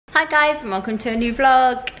Hi guys, and welcome to a new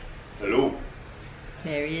vlog. Hello.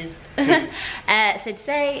 There he is. So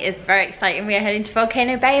today is very exciting. We are heading to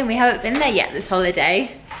Volcano Bay and we haven't been there yet this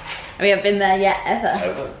holiday. We haven't been there yet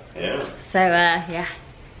ever. Yeah. So yeah,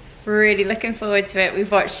 really looking forward to it.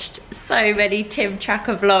 We've watched so many Tim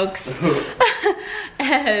Tracker vlogs.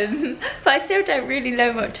 But I still don't really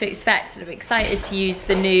know what to expect, and I'm excited to use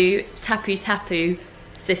the new Tapu Tapu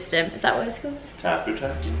system. Is that what it's called? Tapu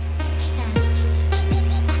Tapu.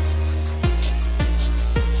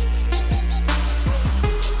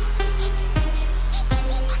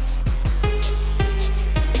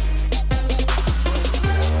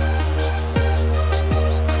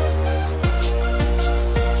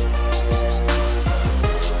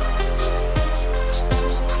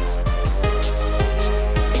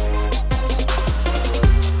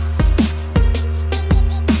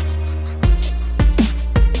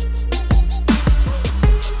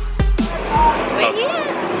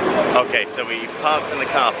 Okay, so we parked in the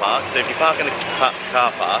car park. So if you park in the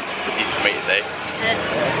car park, which is easy for me to say,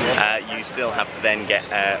 you still have to then get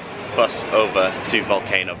a bus over to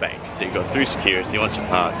Volcano Bay. So you go through security once you're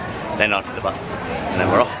parked, then onto the bus, and then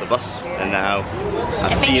we're off the bus. And now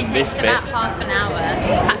I've seen this bit. About half an hour,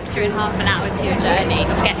 factor in half an hour to your journey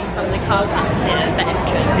of getting from the car park to the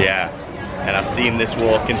entrance. Yeah, and I've seen this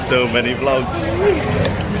walk in so many vlogs.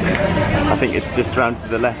 I think it's just round to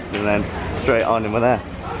the left and then straight on and we're there.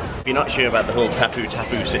 If you're not sure about the whole Tapu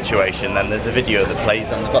Tapu situation, then there's a video that plays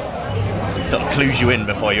on the bus. Sort of clues you in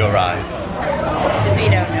before you arrive. Because we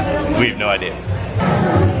don't know. We've no idea.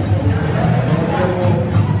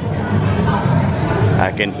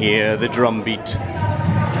 I can hear the drum beat.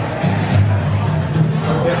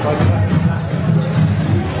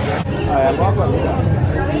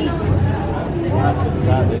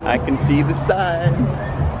 I can see the sign.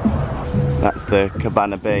 That's the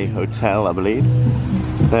Cabana Bay Hotel, I believe.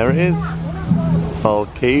 There it is.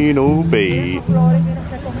 Volcano Bay.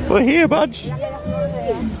 We're here, Budge.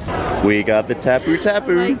 We got the Tapu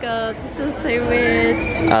Tapu. Oh my god, this feels so weird.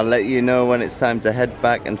 I'll let you know when it's time to head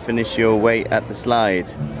back and finish your wait at the slide.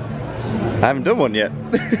 I haven't done one yet.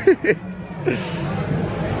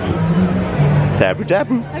 Tapu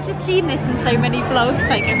Tapu. I've just seen this in so many vlogs,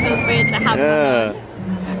 like it feels weird to have one on.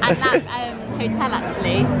 And that hotel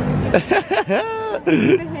actually.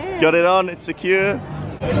 Got it on, it's secure.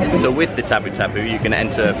 So with the Tapu Tapu you can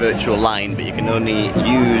enter a virtual line, but you can only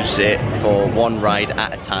use it for one ride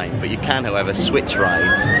at a time. But you can, however, switch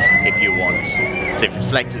rides if you want. So if you've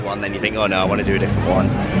selected one, then you think, oh no, I want to do a different one,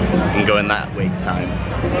 you can go in that wait time.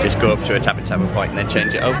 Just go up to a Tapu Tapu point and then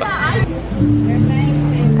change it over.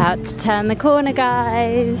 About to turn the corner,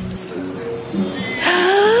 guys.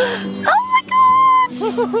 Oh my gosh!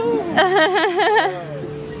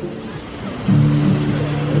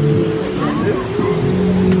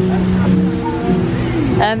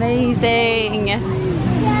 Amazing!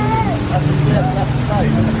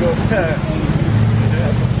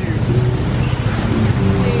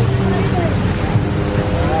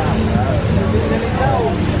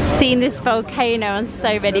 Seen this volcano on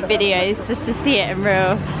so many videos, just to see it in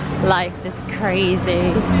real life is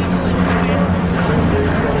crazy.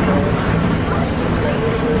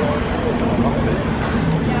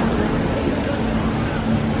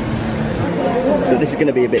 So this is going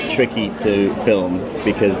to be a bit tricky to film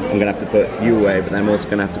because I'm going to have to put you away, but then I'm also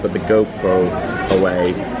going to have to put the GoPro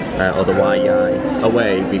away, or the YI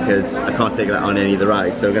away, because I can't take that on any of the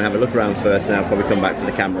rides. So we're going to have a look around first and I'll probably come back for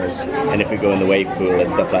the cameras, and if we go in the wave pool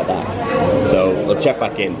and stuff like that. So we'll check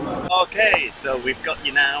back in. Okay, so we've got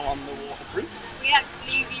you now on the waterproof. We had to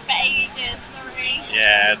leave you for ages, sorry.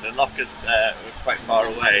 Yeah, the lockers were quite far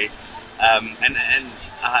away, and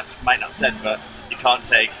I might not have said, but you can't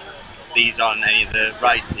take these on any of the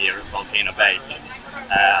rides here at Volcano Bay.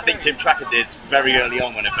 I think Tim Tracker did very early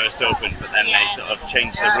on when it first opened, but then they sort of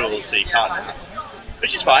changed the rules so you can't now,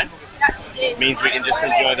 which is fine. It means we can just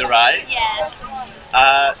enjoy the rides.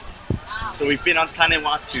 So we've been on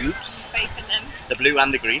Taniwa tubes, Both of them. the blue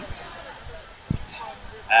and the green.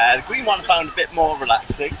 The green one I found a bit more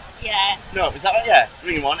relaxing. Yeah. No, is that right? Yeah,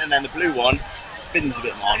 green one, and then the blue one spins a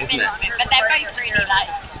bit more, doesn't it? But they're both really like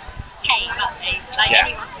tame, aren't they? Like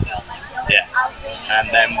anyone can go on them. Yeah. And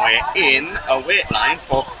then we're in a wait line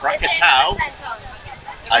for Krakatau.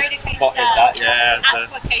 I spotted that, yeah. The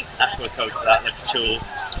Aqua Coaster, that looks cool.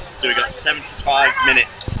 So we've got 75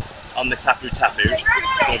 minutes on the Tapu Tapu.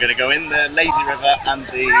 So we're going to go in the Lazy River and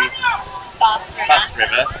the Fast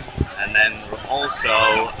River. And then we're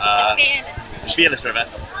also the Fearless River.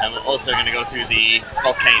 And we're also going to go through the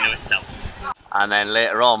volcano itself. And then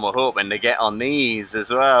later on we're hoping to get on these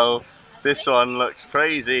as well. This one looks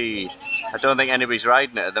crazy. I don't think anybody's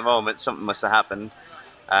riding it at the moment. Something must have happened.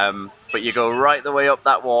 But you go right the way up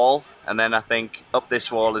that wall, and then I think up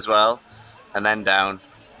this wall as well, and then down.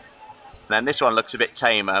 And then this one looks a bit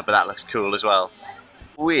tamer, but that looks cool as well.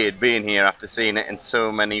 Weird being here after seeing it in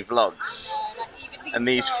so many vlogs. And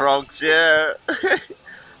these frogs, yeah.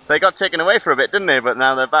 They got taken away for a bit, didn't they? But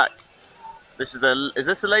now they're back. Is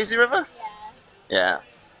this the lazy river? Yeah.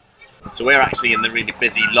 So we're actually in the really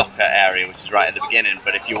busy locker area, which is right at the beginning.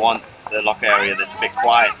 But if you want the locker area that's a bit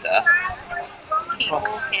quieter,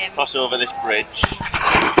 cross over this bridge.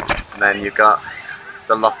 And then you've got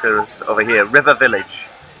the lockers over here, River Village.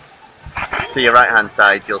 To your right hand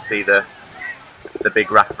side, you'll see the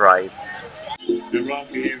big raft rides. The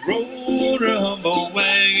rocky road, a humble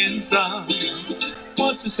wagon song.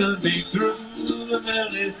 Watch the sun beat through the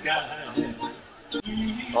valley sky.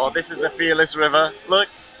 Oh, this is the Fearless River. Look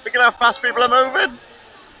at how fast people are moving.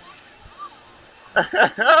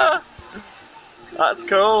 That's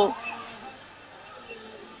cool.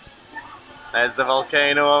 There's the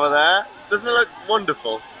volcano over there. Doesn't it look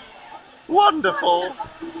wonderful? Wonderful.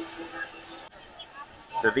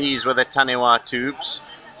 So these were the Taniwha tubes.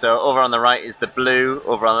 So over on the right is the blue,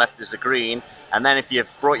 over on the left is the green. And then if you've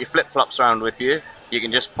brought your flip-flops around with you, you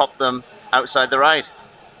can just pop them outside the ride.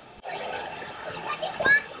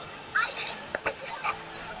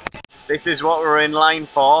 This is what we're in line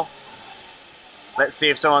for. Let's see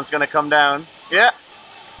if someone's going to come down. Yeah.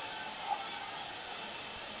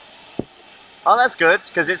 Oh, that's good,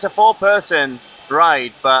 because it's a 4-person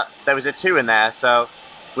ride, but there was a 2 in there, so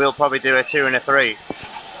we'll probably do a 2 and a 3.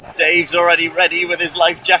 Dave's already ready with his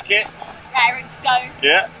life jacket. Raring to go.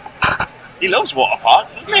 Yeah. He loves water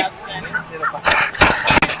parks, doesn't he? He can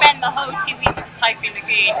spend the whole 2 weeks at Typhoon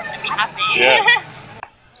Lagoon and be happy. Yeah.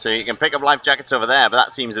 So you can pick up life jackets over there, but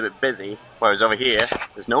that seems a bit busy. Whereas over here,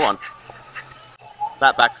 there's no one.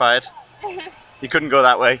 That backfired. You couldn't go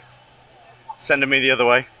that way. Sending me the other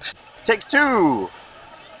way. Take 2.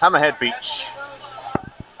 Hammerhead Beach.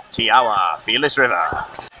 Tiawa, Fearless River.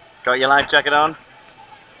 Got your life jacket on.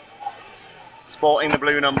 Sporting the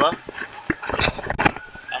blue number.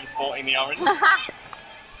 I'm sporting the orange.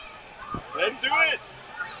 Let's do it.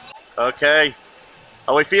 Okay.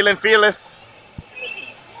 Are we feeling fearless?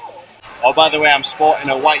 Oh, by the way, I'm sporting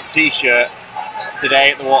a white t-shirt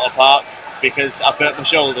today at the water park because I burnt my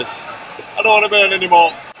shoulders. I don't want to burn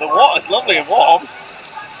anymore. The water's lovely and warm.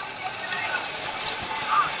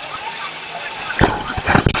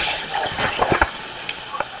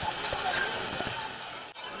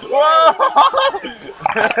 Whoa!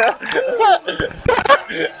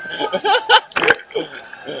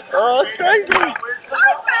 Oh, it's crazy. Oh,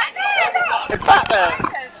 it's back there. It's back there.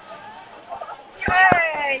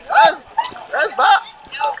 Hey! That's back.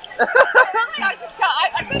 I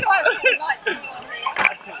said I was really like doing on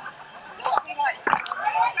here.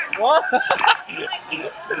 What?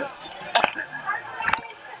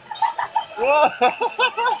 Whoa!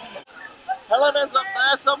 Helena's up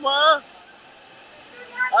there somewhere.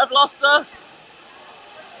 I've lost her.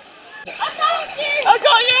 I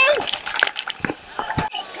got you!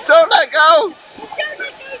 Don't let go! Don't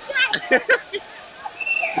let go, Jack!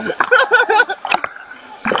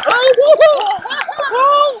 Oh, whoa!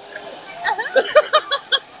 Whoa!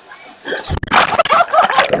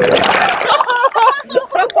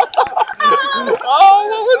 Oh,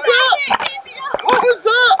 what was that? What was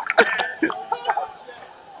that?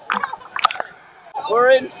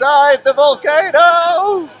 We're inside the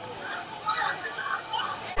volcano!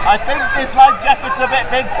 I think this life jacket's a bit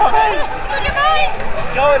big for me. Look at me!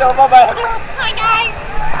 It's going over my head. Hi guys!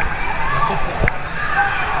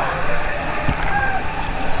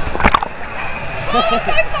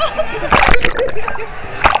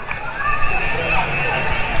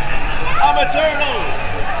 I'm a turtle!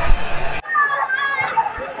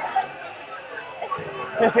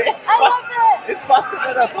 I love it! It's faster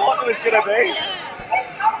than I thought it was going to be.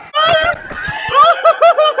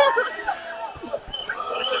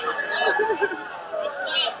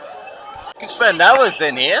 You can spend hours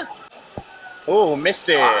in here. Oh,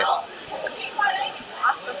 Misty.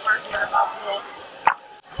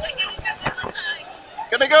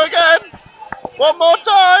 Gonna go again? One more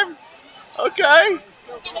time? Okay.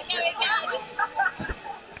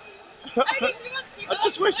 I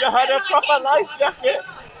just wish I had a proper life jacket.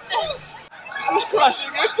 Just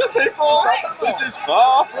crashing into people. This is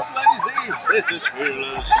far from lazy. This is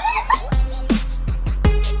fearless.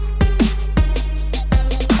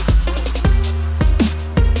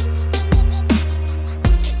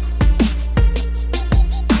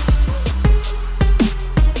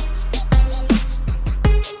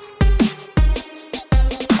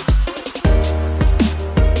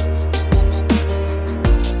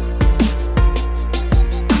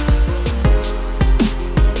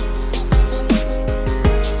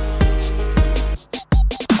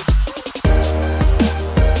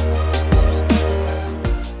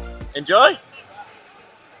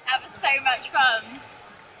 That was so much fun.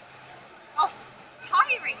 Oh,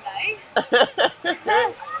 tiring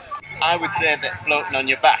though. I would say that floating on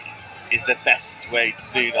your back is the best way to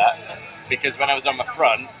do that, because when I was on my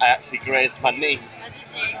front, I actually grazed my knee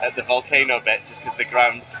at the volcano bit just because the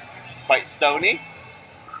ground's quite stony.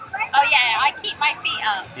 Oh yeah, I keep my feet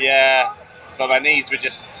up. Yeah, but my knees were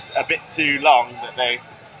just a bit too long that they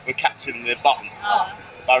were catching the bottom. Oh.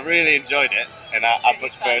 But I really enjoyed it, and I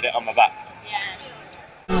much preferred it on my back. Yeah.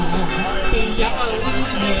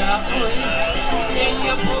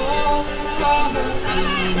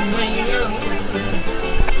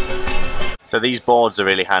 So these boards are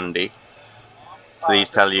really handy. So these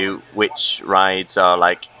tell you which rides are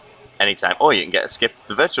like anytime. Oh, you can get a skip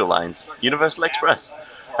the virtual lines. Universal Express.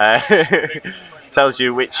 Tells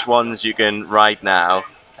you which ones you can ride now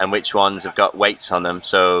and which ones have got weights on them.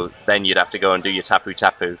 So then you'd have to go and do your tapu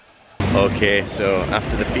tapu. Okay, so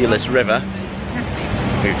after the Fearless River,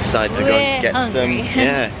 we've decided to go and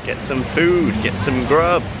get some food, get some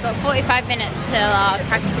grub. We've got 45 minutes till our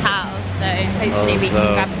Krakatoa, so hopefully we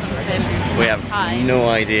can grab something. We have no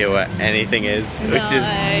idea where anything is, which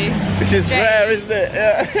is rare, isn't it?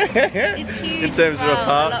 Yeah. It's huge in terms of a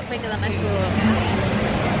park. A lot bigger than I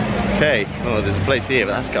thought. Okay, oh, there's a place here,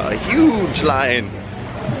 but that's got a huge lion.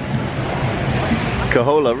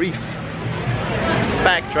 Kohola Reef.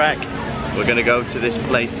 Backtrack. We're going to go to this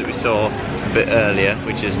place that we saw a bit earlier,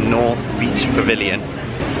 which is North Beach Pavilion.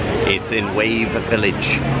 It's in Wave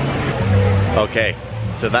Village. Okay,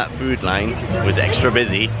 so that food line was extra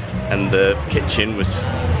busy and the kitchen was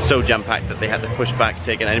so jam-packed that they had to push back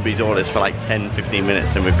taking anybody's orders for like 10-15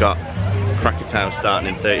 minutes, and we've got Krakatoa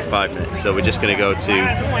starting in 35 minutes. So we're just going to go to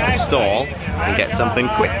the stall and get something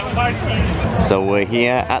quick. So we're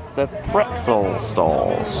here at the pretzel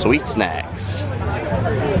stall, sweet snacks.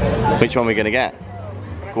 Which one are we going to get?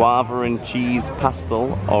 Guava and cheese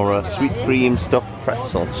pastel or a sweet cream stuffed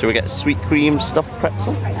pretzel? Should we get sweet cream stuffed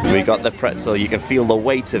pretzel? We got the pretzel, you can feel the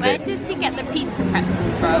weight of it. Where does he get the pizza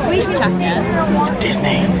pretzels from?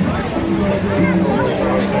 Disney.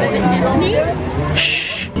 Is it Disney?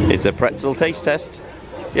 Shh. It's a pretzel taste test.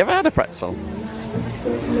 You ever had a pretzel? Do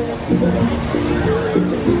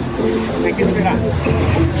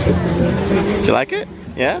you like it?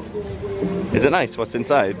 Yeah? Is it nice? What's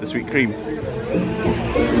inside? The sweet cream?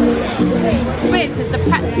 It's weird because the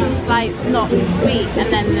pretzel's like not sweet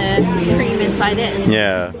and then the cream inside is.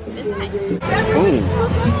 Yeah. Isn't it? Ooh.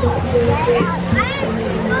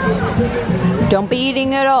 Don't be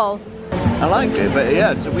eating it all. I like it, but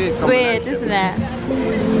yeah, it's a weird combination. It's weird, isn't it?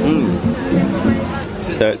 Mm.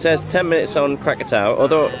 So it says 10 minutes on Krakatoa,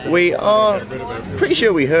 although we are pretty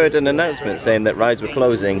sure we heard an announcement saying that rides were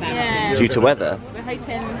closing due to weather. We're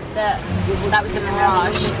hoping that that was a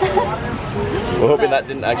mirage. We're hoping that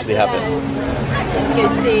didn't actually happen.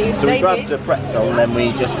 So we grabbed a pretzel and then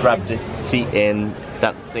we just grabbed a seat in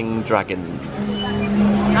Dancing Dragons,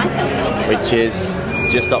 which is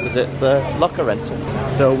just opposite the locker rental.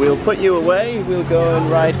 So we'll put you away, we'll go and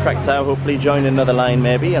ride Krakatoa, hopefully join another line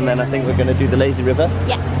maybe, and then I think we're going to do the lazy river.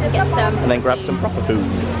 Yeah, get some. And then grab some proper food.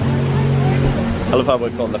 I love how we're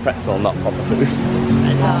calling the pretzel not proper food.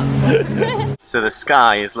 So the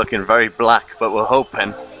sky is looking very black, but we're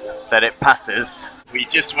hoping that it passes. We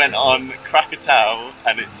just went on Krakatoa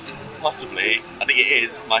and it's possibly, I think it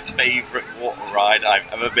is, my favourite water ride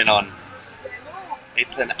I've ever been on.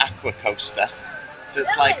 It's an aqua coaster. So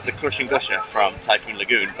it's like the Crush and Gusher from Typhoon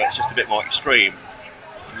Lagoon, but it's just a bit more extreme.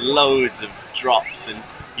 There's loads of drops and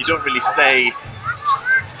you don't really stay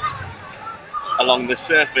along the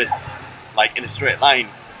surface like in a straight line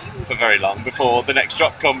for very long before the next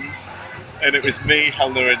drop comes. And it was me,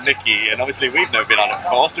 Helena and Nikki, and obviously we've never been on it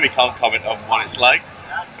before so we can't comment on what it's like.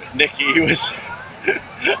 But Nikki was,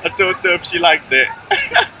 I don't know if she liked it.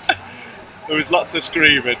 There was lots of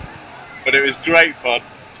screaming, but it was great fun.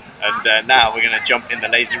 And now we're going to jump in the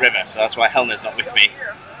lazy river, so that's why Helena's not with me,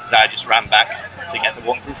 because I just ran back to get the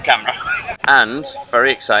waterproof camera. And,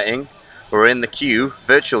 very exciting, we're in the queue,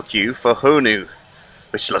 virtual queue, for Honu,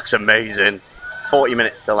 which looks amazing. 40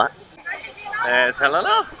 minutes till that. There's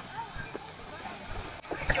Helena.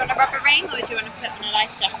 Do you want a rubber ring or do you want to put on a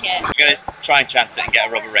life jacket? I'm going to try and chance it and get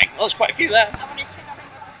a rubber ring. Oh, there's quite a few there. I wanted to have a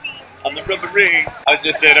rubber ring. On the rubber ring. I was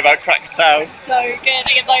just saying about Krakatoa. So good,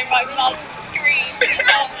 even though my mum screamed.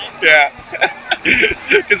 Yeah,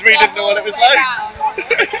 because we didn't know what it was like.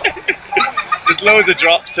 There's loads of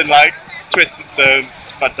drops and like twists and turns.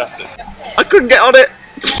 Fantastic. I couldn't get on it.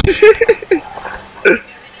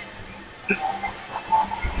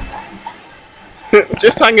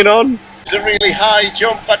 Just hanging on. It's a really high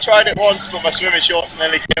jump. I tried it once, but my swimming shorts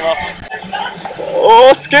nearly came off.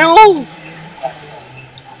 Oh, skills!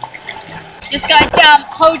 Just gotta jump,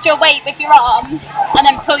 hold your weight with your arms, and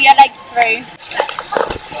then pull your legs through.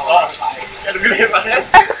 It's gonna be in my head.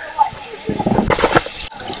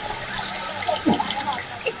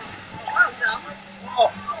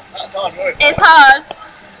 Oh, that's hard work. It's hard.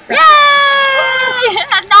 Yay!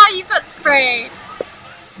 And now you've got spray.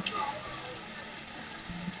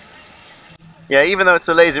 Yeah, even though it's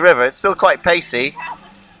a lazy river, it's still quite pacey.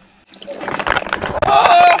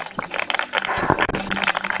 Oh!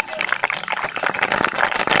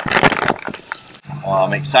 Oh,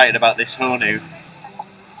 I'm excited about this Honu.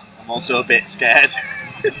 I'm also a bit scared.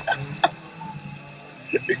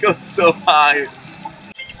 It goes so high.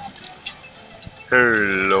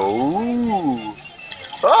 Hello.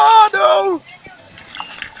 Oh no!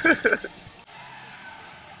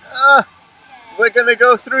 We're gonna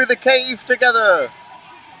go through the cave together.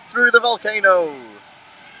 Through the volcano.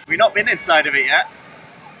 We've not been inside of it yet.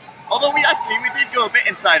 Although we did go a bit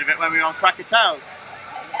inside of it when we were on Krakatoa.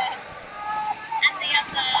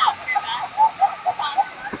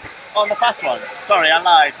 On the fast one. Sorry, I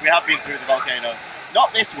lied. We have been through the volcano.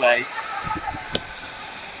 Not this way.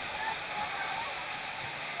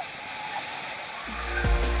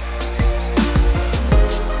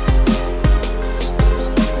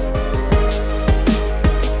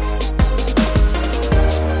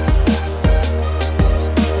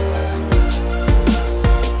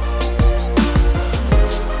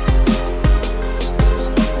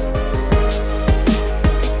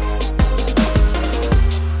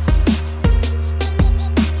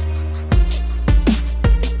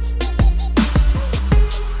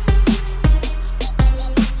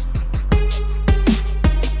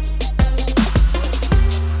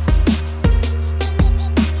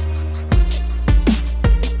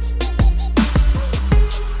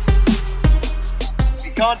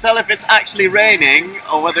 Can't tell if it's actually raining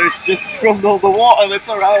or whether it's just from all the water that's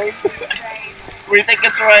around. We think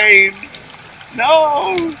it's rain.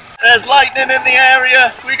 No! There's lightning in the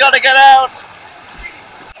area. We gotta get out.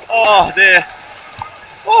 Oh dear.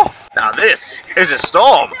 Oh, now this is a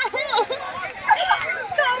storm.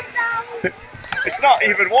 It's not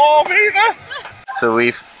even warm either. So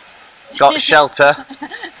we've got shelter.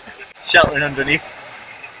 Sheltering underneath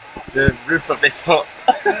the roof of this hut.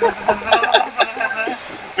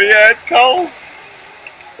 But yeah, it's cold.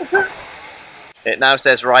 It now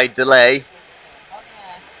says ride delay.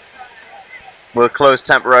 We'll close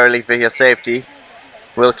temporarily for your safety.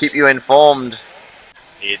 We'll keep you informed.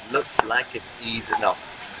 It looks like it's easing up.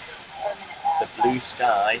 The blue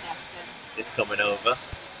sky is coming over.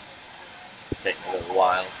 It's taking a little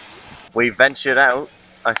while. We ventured out.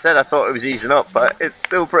 I said I thought it was easing up, but it's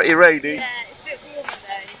still pretty rainy. Yeah, it's a bit warmer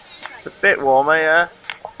though. It's a bit warmer, yeah.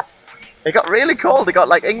 It got really cold. It got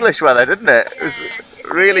like English weather, didn't it? It was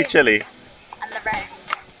really chilly. And the rain.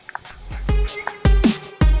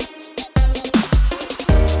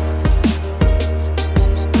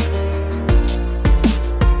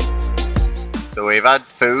 So we've had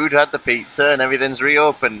food, had the pizza, and everything's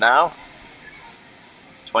reopened now.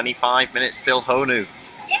 25 minutes till Honu.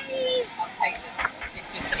 Yay!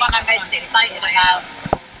 This is the one I'm most excited about.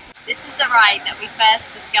 This is the ride that we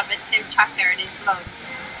first discovered Tim Tracker in his vlogs.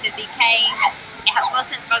 Because he came,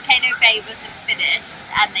 Volcano Bay wasn't finished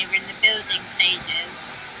and they were in the building stages,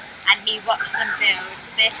 and he watched them build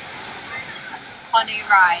this Honu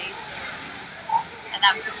ride, and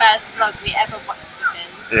that was the first vlog we ever watched of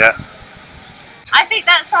his. Yeah. I think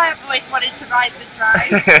that's why I've always wanted to ride this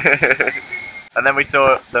ride. And then we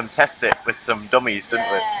saw them test it with some dummies,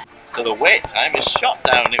 didn't we? So the wait time is shot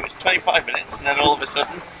down. It was 25 minutes and then all of a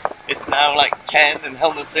sudden it's now like 10 and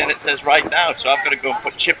Helena's saying it says right now, so I've got to go and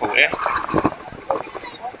put Chip away.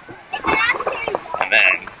 And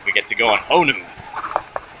then we get to go on Honu.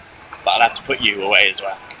 But I'll have to put you away as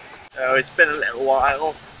well. So it's been a little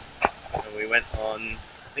while. And we went on,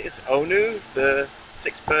 I think it's Honu, the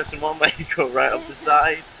 6-person one where you go right up the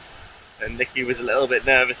side. And Nikki was a little bit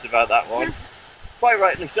nervous about that one. Quite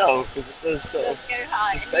rightly so, because it does sort of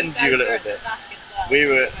suspend you a little bit. We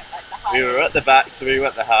were at the back, so we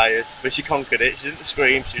went the highest, but she conquered it. She didn't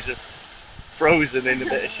scream, she was just frozen in a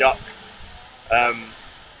bit of shock. And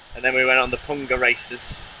then we went on the Punga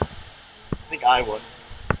races. I think I won.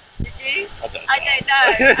 Did you? I don't know.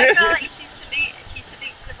 I feel like she salutes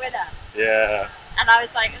the winner. Yeah. And I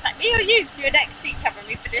was like, me or you? So we were next to each other and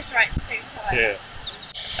we finished right at the same time.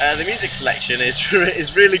 Yeah. The music selection is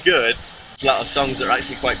really good. There's a lot of songs that are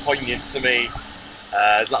actually quite poignant to me.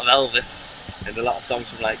 There's a lot of Elvis and a lot of songs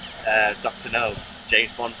from like Dr. No,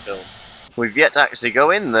 James Bond film. We've yet to actually go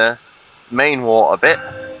in the main water bit.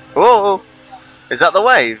 Whoa! Is that the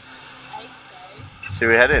waves? I think so. Should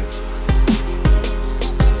we head in?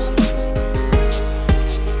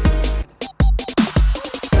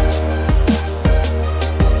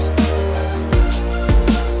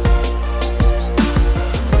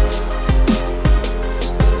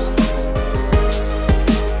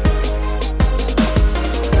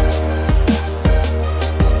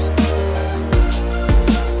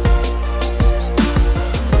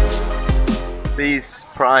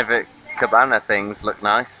 private cabana things look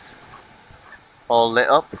nice. All lit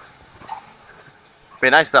up.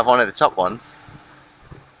 Be nice to have one of the top ones.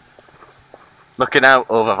 Looking out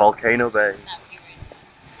over Volcano Bay.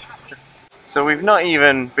 So we've not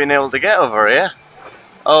even been able to get over here.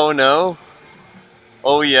 Oh no.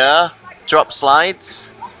 Oh yeah. Drop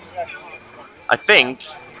slides. I think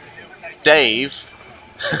Dave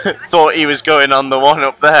thought he was going on the one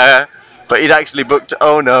up there, but he'd actually booked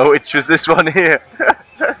oh no, which was this one here.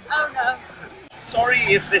 Oh no.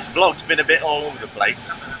 Sorry if this vlog's been a bit all over the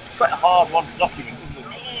place. It's quite a hard one to document, isn't it?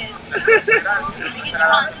 It is. Because you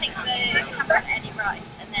can't take the camera at any right,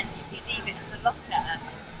 and then if you leave it in the locker,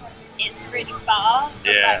 it's really far from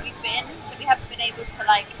where we've been, so we haven't been able to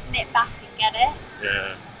like nip back and get it.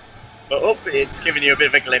 Yeah. But hopefully it's giving you a bit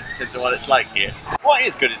of a glimpse into what it's like here. What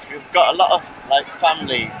is good is we've got a lot of like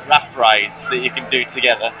family raft rides that you can do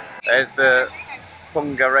together. There's the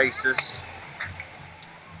Punga races.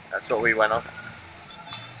 That's what we went on.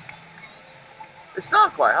 They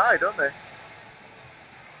start quite high, don't they?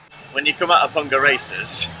 When you come out of Punga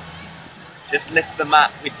races, just lift the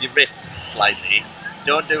mat with your wrists slightly.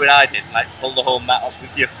 Don't do what I did, like pull the whole mat up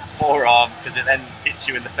with your forearm, because it then hits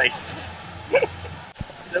you in the face.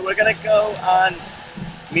 So we're going to go and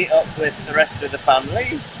meet up with the rest of the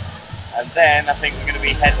family, and then I think we're going to be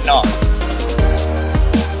heading on.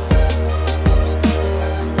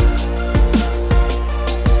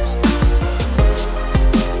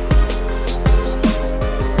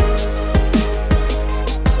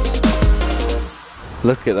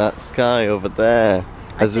 Look at that sky over there.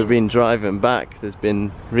 As we've been driving back, there's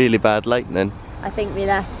been really bad lightning. I think we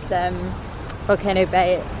left Volcano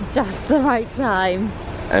Bay at just the right time.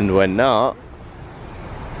 And we're not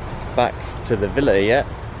back to the villa yet.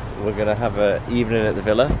 We're gonna have an evening at the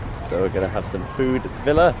villa, so we're gonna have some food at the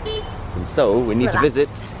villa, and so we need to visit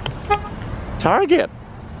Target.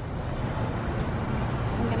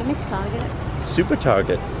 I'm gonna miss Target. Super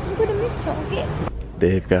Target. I'm gonna miss Target.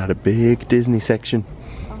 They've got a big Disney section.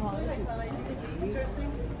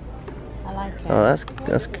 I like it. Oh,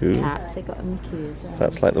 that's cool. Caps, they got a Mickey as well.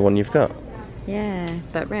 That's like the one you've got. Yeah,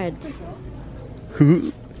 but red.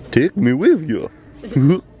 Take me with you.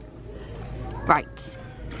 Right.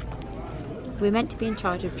 We're meant to be in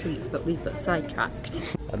charge of treats, but we've got sidetracked.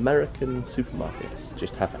 American supermarkets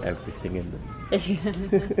just have everything in them.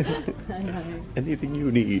 I know. Anything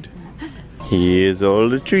you need. Here's all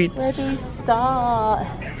the treats. Where do we start?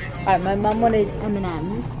 Right, my mum wanted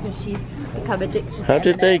M&Ms because she's become addicted to How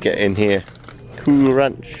did M&Ms. they get in here? Cool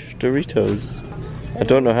Ranch Doritos. I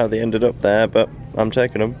don't know how they ended up there, but I'm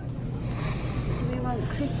taking them. Do we want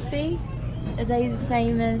crispy? Are they the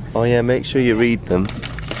same as... Oh yeah, make sure you read them,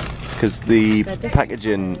 because the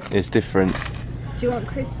packaging is different. Do you want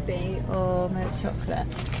crispy or milk chocolate?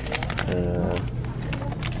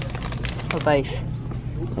 Or both?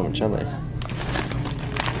 How much are they?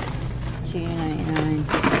 $2.99.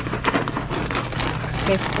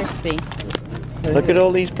 Go for crispy. Look at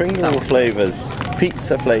all these Pringle flavours.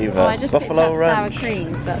 Pizza flavour, Oh, I just Buffalo picked up Ranch. sour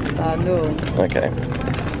cream, that's our norm. Okay.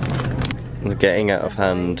 It's getting out of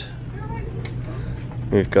hand.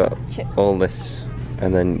 We've got all this,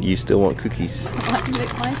 and then you still want cookies.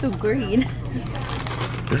 Look, mine's all green.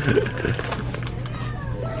 Let's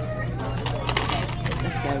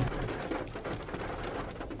go.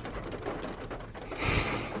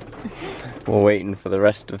 We're waiting for the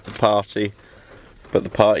rest of the party, but the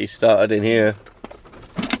party started in here.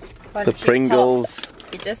 The Pringles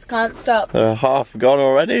You just can't stop. are half gone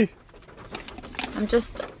already.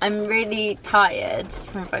 I'm really tired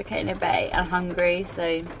from Volcano Bay and hungry,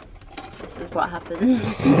 so this is what happens.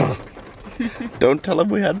 Don't tell them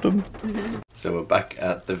we had them. So we're back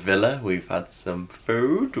at the villa. We've had some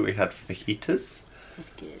food. We had fajitas. That's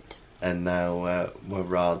good. And now we're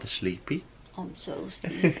rather sleepy. I'm so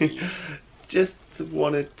sleepy. Just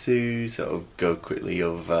wanted to sort of go quickly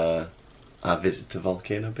over our visit to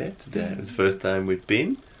Volcano Bay today. It was the first time we'd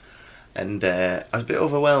been. And I was a bit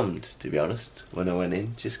overwhelmed, to be honest, when I went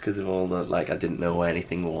in, just because of all the, like, I didn't know where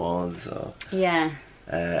anything was, or Yeah.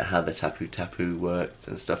 How the tapu worked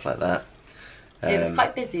and stuff like that. It was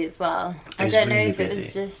quite busy as well. I was don't know really if it was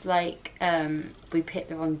busy. just like we picked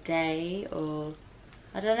the wrong day, or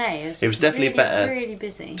I don't know. It was, just It was definitely really, better really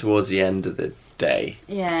busy. towards the end of the day,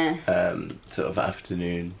 Yeah. sort of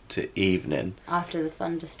afternoon to evening. After the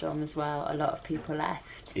thunderstorm as well, a lot of people left.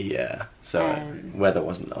 Yeah, so weather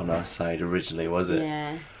wasn't on our side originally, was it?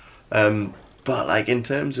 Yeah. But like in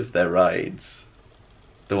terms of their rides,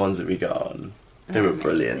 the ones that we got on, they were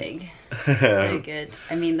brilliant. Amazing. So good.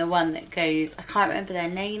 I mean, the one that goes, I can't remember their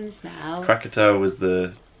names now. Krakatoa was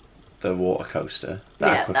the water coaster. The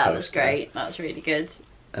Yeah, aqua that was coaster. great. That was really good.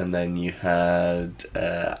 and then you had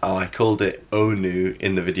I called it Onu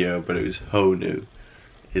in the video, but it was Honu.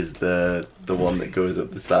 Is the one that goes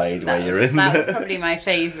up the side where you're in. That was probably my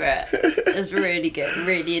favourite. It was really good,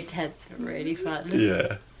 really intense, and really fun.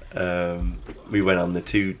 Yeah. We went on the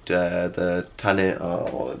what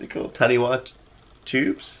are they called? Taniwa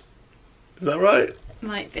tubes? Is that right?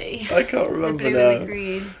 Might be. I can't remember the blue now. and the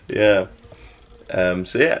green. Yeah.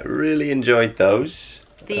 So yeah, really enjoyed those.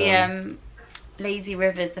 The lazy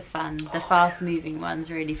rivers are fun. The fast moving ones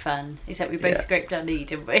really fun. Except we both scraped our knee,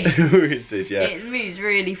 didn't we? We did, yeah. It moves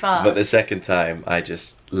really fast. But the second time, I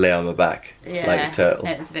just lay on my back like a turtle.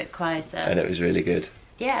 It was a bit quieter. And it was really good.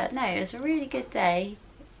 Yeah, no, it was a really good day.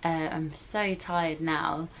 I'm so tired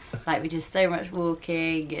now. Like, we did so much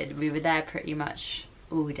walking, and we were there pretty much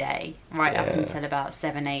all day, right up until about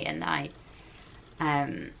 7, 8 at night.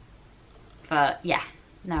 But yeah,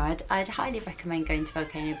 no, I'd highly recommend going to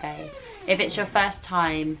Volcano Bay. If it's your first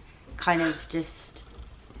time, kind of just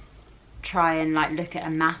try and like look at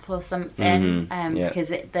a map or something, because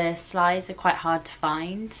the slides are quite hard to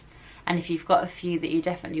find, and if you've got a few that you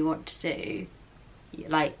definitely want to do,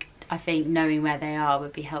 like, I think knowing where they are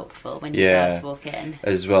would be helpful when you first walk in.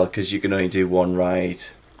 As well, because you can only do one ride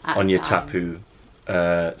on your tapu,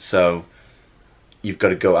 so you've got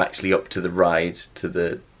to go actually up to the ride, to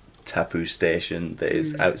the tapu station that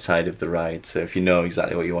is outside of the ride. So if you know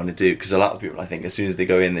exactly what you want to do, because a lot of people, I think, as soon as they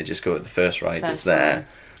go in, they just go at the first ride that's there.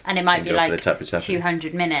 And it might be like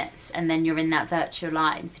 200 minutes, and then you're in that virtual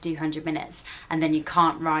line for 200 minutes, and then you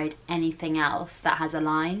can't ride anything else that has a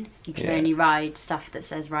line. You can only ride stuff that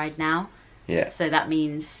says ride now. Yeah. So that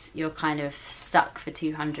means you're kind of stuck for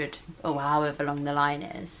 200 or however long the line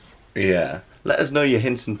is. Yeah. Let us know your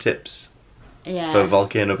hints and tips for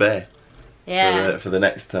Volcano Bay. Yeah. For the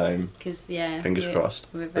next time. Because fingers crossed.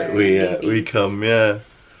 That we come.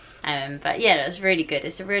 But yeah, it was really good.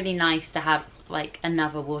 It's really nice to have like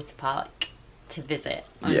another water park to visit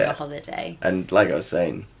on your holiday. And like I was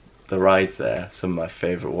saying, the rides there, some of my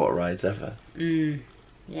favourite water rides ever.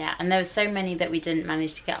 Yeah, and there were so many that we didn't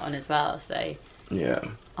manage to get on as well, so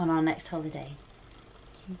on our next holiday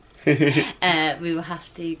we will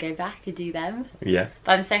have to go back and do them. Yeah.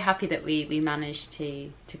 But I'm so happy that we managed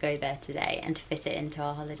to go there today and to fit it into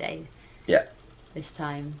our holiday. Yeah. This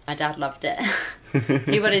time. My dad loved it.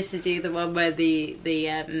 He wanted to do the one where the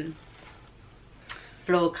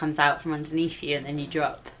floor comes out from underneath you and then you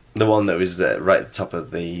drop. The one that was right at the top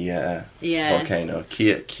of the volcano.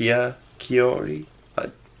 Kiori?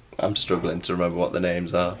 I'm struggling to remember what the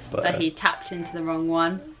names are. But he tapped into the wrong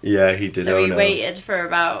one. Yeah, he did. So he waited for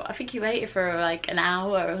about, I think he waited for like an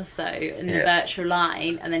hour or so in the virtual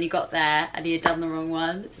line, and then he got there and he had done the wrong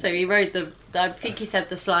one. So he rode I think he said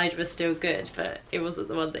the slide was still good, but it wasn't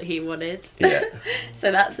the one that he wanted. Yeah.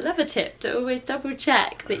 So that's another tip, to always double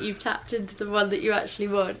check that you've tapped into the one that you actually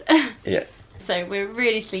want. Yeah. So we're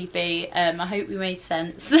really sleepy. I hope we made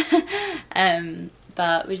sense.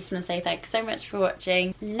 But we just want to say thanks so much for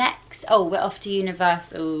watching. Next, we're off to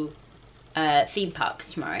Universal theme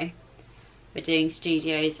parks tomorrow. We're doing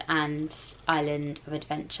Studios and Island of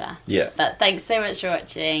Adventure. Yeah. But thanks so much for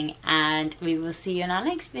watching, and we will see you in our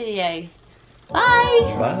next video.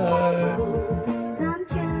 Bye! Bye!